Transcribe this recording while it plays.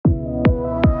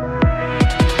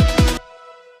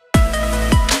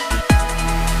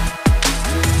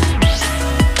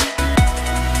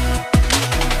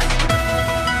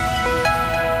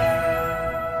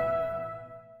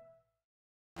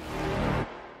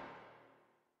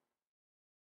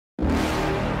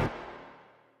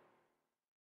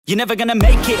You're never gonna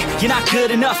make it, you're not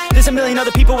good enough. There's a million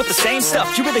other people with the same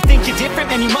stuff. You really think you're different?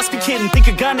 Man, you must be kidding. Think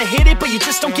you're gonna hit it, but you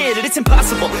just don't get it. It's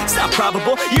impossible, it's not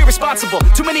probable, you're irresponsible.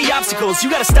 Too many obstacles, you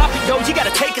gotta stop it, yo. You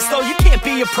gotta take it slow, you can't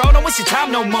be a pro. Don't waste your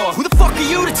time no more. Who the fuck are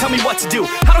you to tell me what to do?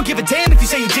 I don't give a damn if you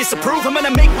say you disapprove. I'm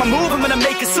gonna make my move, I'm gonna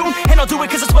make it soon. And I'll do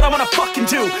it cause it's what I wanna fucking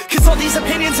do. Cause all these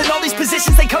opinions and all these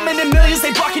positions, they come in millions,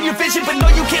 they blocking your vision. But no,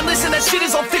 you can't listen, that shit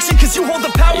is all fiction. Cause you hold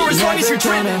the power as long as you're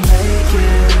dreaming.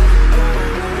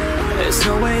 There's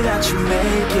no way that you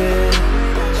make it.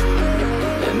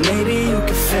 And maybe you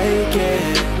can fake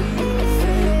it,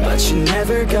 but you're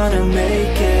never gonna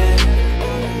make it.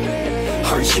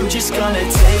 Are you just gonna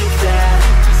take that?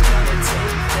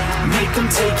 Make them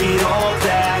take it all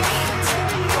back.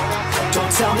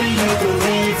 Don't tell me you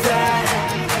believe that.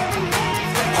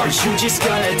 Are you just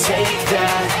gonna take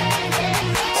that?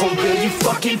 Or will you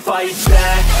fucking fight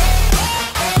back?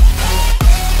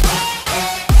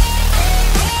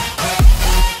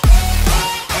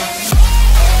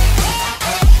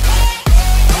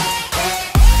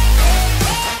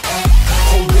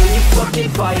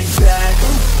 Fight back.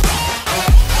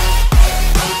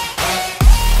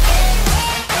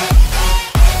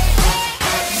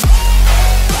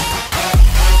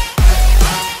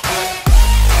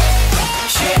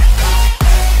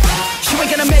 You ain't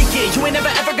gonna make it, you ain't never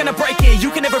ever gonna break it. You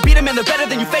can never beat them and they're better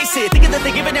than you face it. Thinking that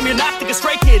they give a damn, you're not thinking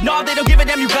straight, kid. No, they don't give a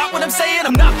damn, you got what I'm saying?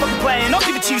 I'm not fucking playing, I'll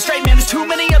give it to you straight, man. There's too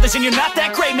many others and you're not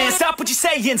that great, man. Stop what you're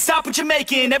saying, stop what you're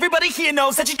making. Everybody here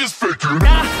knows that you just faking.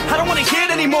 Nah, I don't wanna hear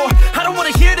it anymore, I don't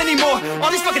wanna hear it anymore.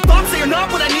 All these fucking thoughts, they are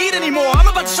not what I need anymore. I'm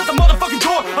about to shut the motherfucking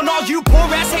door on all you poor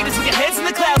ass haters with your heads in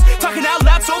the clouds, talking out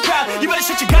loud so proud. You better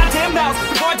shut your goddamn mouth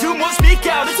before I do more speak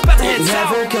out. It's about to head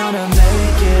south. You're never gonna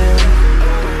make it.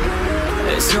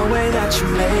 There's no way that you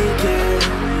make it.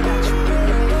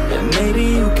 And maybe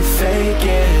you can fake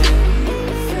it,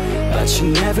 but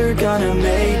you're never gonna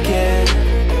make it.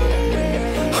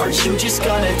 Are you just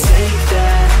gonna take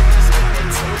that?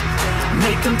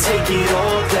 Make them take it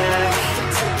all back.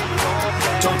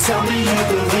 Don't tell me you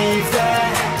believe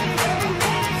that.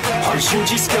 Are you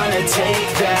just gonna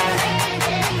take that?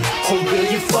 Or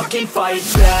will you fucking fight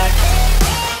back?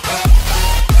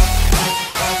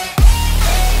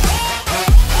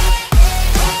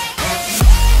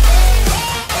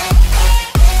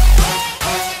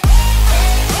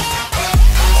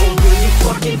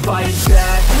 Fight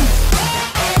back.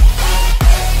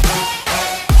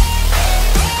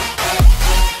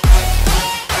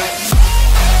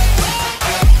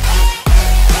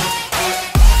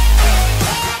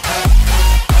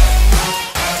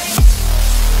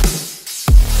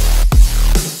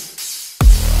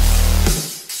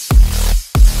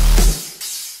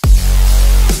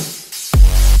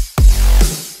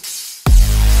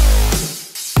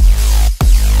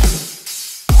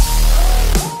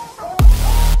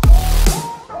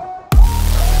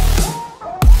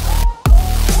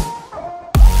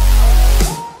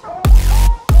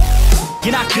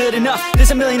 You're not good enough,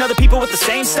 there's a million other people with the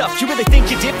same stuff. You really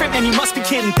think you're different? Man, you must be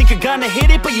kidding. Think you're gonna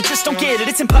hit it, but you just don't get it.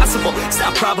 It's impossible, it's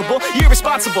not probable, you're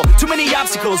irresponsible. Too many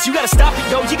obstacles, you gotta stop it,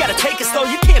 yo. You gotta take it slow,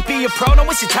 you can't be a pro. Don't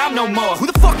waste your time no more. Who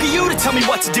the fuck are you to tell me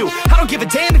what to do? I don't give a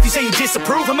damn if you say you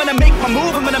disapprove. I'm gonna make my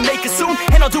move, I'm gonna make it soon.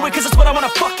 And I'll do it cause it's what I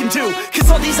wanna fucking do. Cause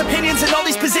all these opinions and all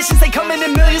these positions, they come in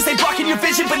millions, they blocking your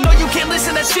vision. But no, you can't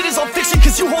listen, that shit is all fiction.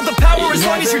 Cause you hold the power as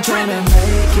long as you're dreaming.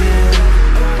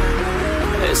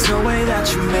 There's no way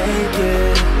that you make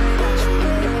it.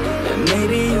 And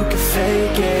maybe you can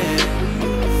fake it,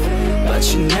 but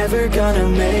you're never gonna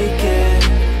make it.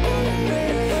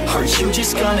 Are you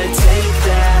just gonna take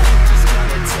that?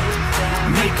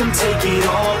 Make them take it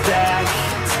all back.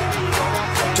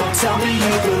 Don't tell me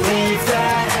you believe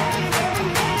that.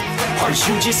 Are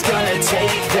you just gonna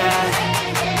take that?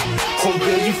 Or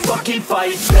will you fucking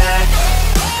fight back?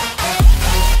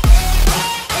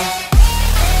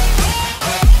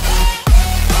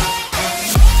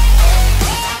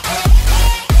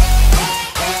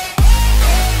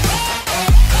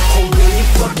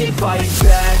 Fight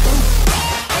back.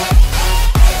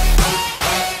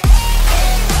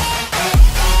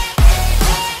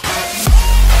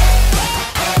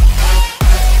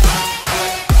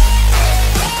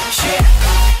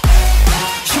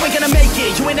 You ain't gonna make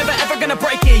it, you ain't never ever gonna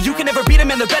break it. You can never beat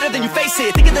them and they're better than you face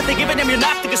it. Thinking that they give a damn, you're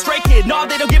not thinking straight, kid. No,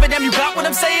 they don't give a damn, you got what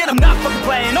I'm saying? I'm not fucking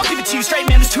playing, I'll give it to you straight,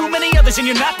 man. There's too many others and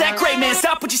you're not that great, man.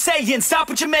 Stop what you're saying, stop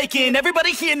what you're making.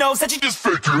 Everybody here knows that you just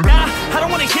faking. Nah, I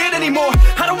don't wanna hear it anymore,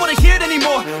 I don't wanna hear it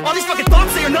anymore. All these fucking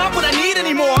thoughts, they are not what I need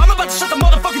anymore. I'm about to shut the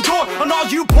motherfucking door on all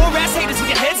you poor ass haters with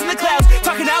your heads in the clouds,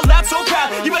 talking out loud so proud.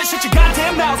 You better shut your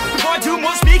goddamn mouth before I do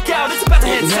more speak out. It's about to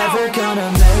head south. You're never gonna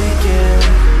make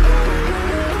it.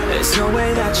 There's no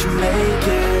way that you make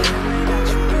it.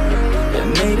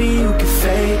 And maybe you can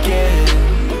fake it,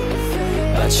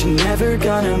 but you're never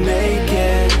gonna make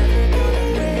it.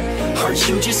 Aren't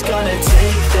you just gonna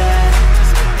take that?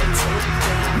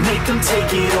 Make them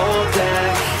take it all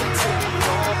back.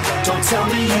 Don't tell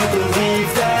me you believe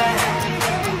that.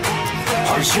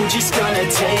 Aren't you just gonna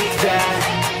take that?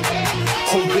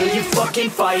 Or will you fucking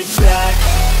fight back?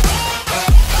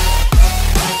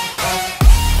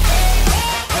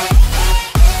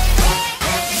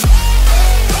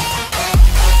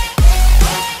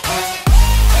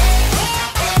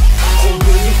 Or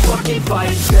will you fucking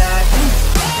fight back?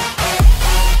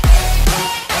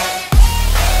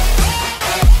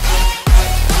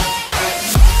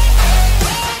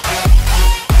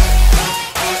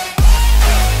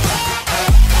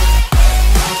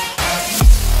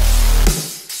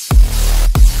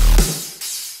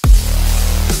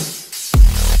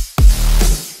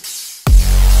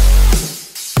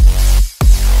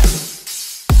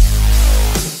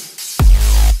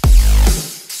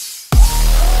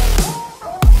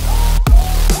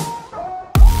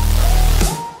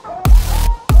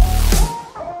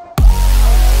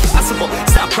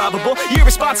 Probable, you're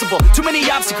irresponsible, too many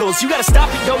obstacles. You gotta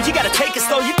stop it, yo, you gotta take it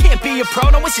slow. You can't be a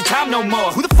pro, don't waste your time no more.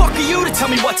 Who the fuck are you to tell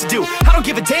me what to do? I don't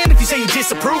give a damn if you say you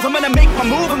disapprove. I'm gonna make my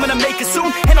move, I'm gonna make it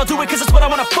soon. And I'll do it cause it's what I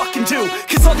wanna fucking do.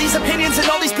 Cause all these opinions and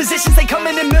all these positions, they come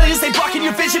in millions, they blocking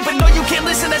your vision. But no, you can't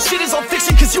listen, that shit is all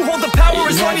fiction. Cause you hold the power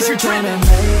as long as you're dreaming.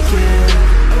 Make it.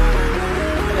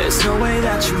 There's no way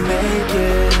that you make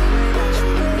it.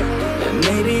 And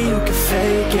maybe you can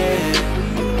fake it,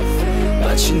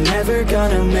 but you're never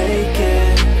gonna make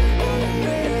it.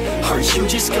 Aren't you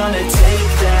just gonna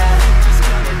take that?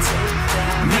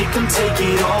 Make them take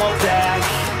it all back.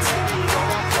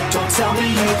 Don't tell me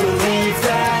you believe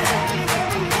that.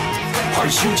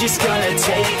 Aren't you just gonna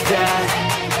take that?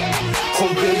 Or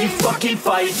will you fucking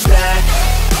fight back?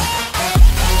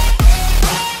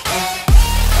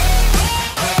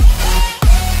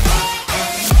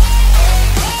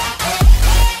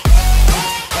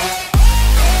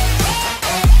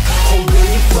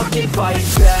 Fight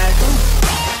back.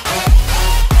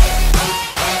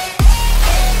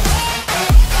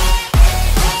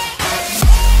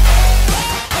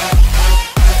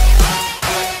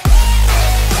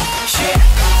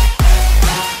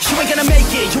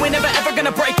 You ain't never ever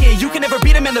gonna break it. You can never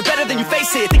beat them and they're better than you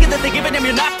face it. Thinking that they give a damn,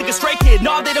 you're not, think a straight kid.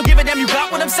 No, they don't give a damn, you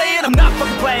got what I'm saying? I'm not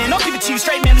fucking playing, I'll give it to you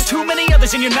straight, man. There's too many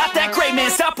others and you're not that great, man.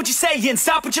 Stop what you're saying,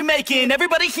 stop what you're making.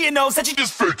 Everybody here knows that you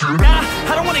just faking. Nah,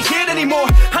 I don't wanna hear it anymore,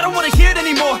 I don't wanna hear it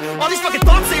anymore. All these fucking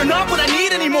thoughts, they are not what I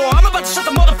need anymore. I'm about to shut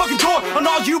the motherfucking door on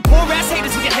all you poor ass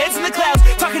haters with your heads in the clouds,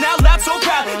 talking out loud so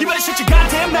proud. You better shut your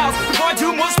goddamn mouth before I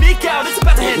do more speak out. It's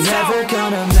about to head south. Never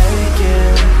gonna make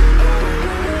it.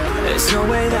 There's no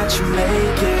way that you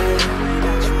make it.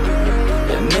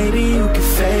 And maybe you can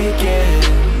fake it,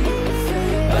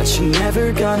 but you're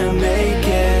never gonna make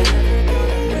it.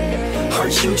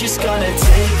 Aren't you just gonna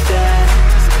take that?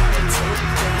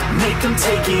 Make them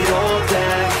take it all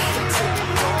back.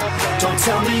 Don't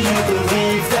tell me you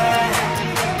believe that.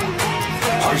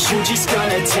 Aren't you just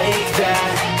gonna take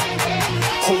that?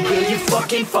 Or will you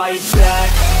fucking fight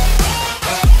back?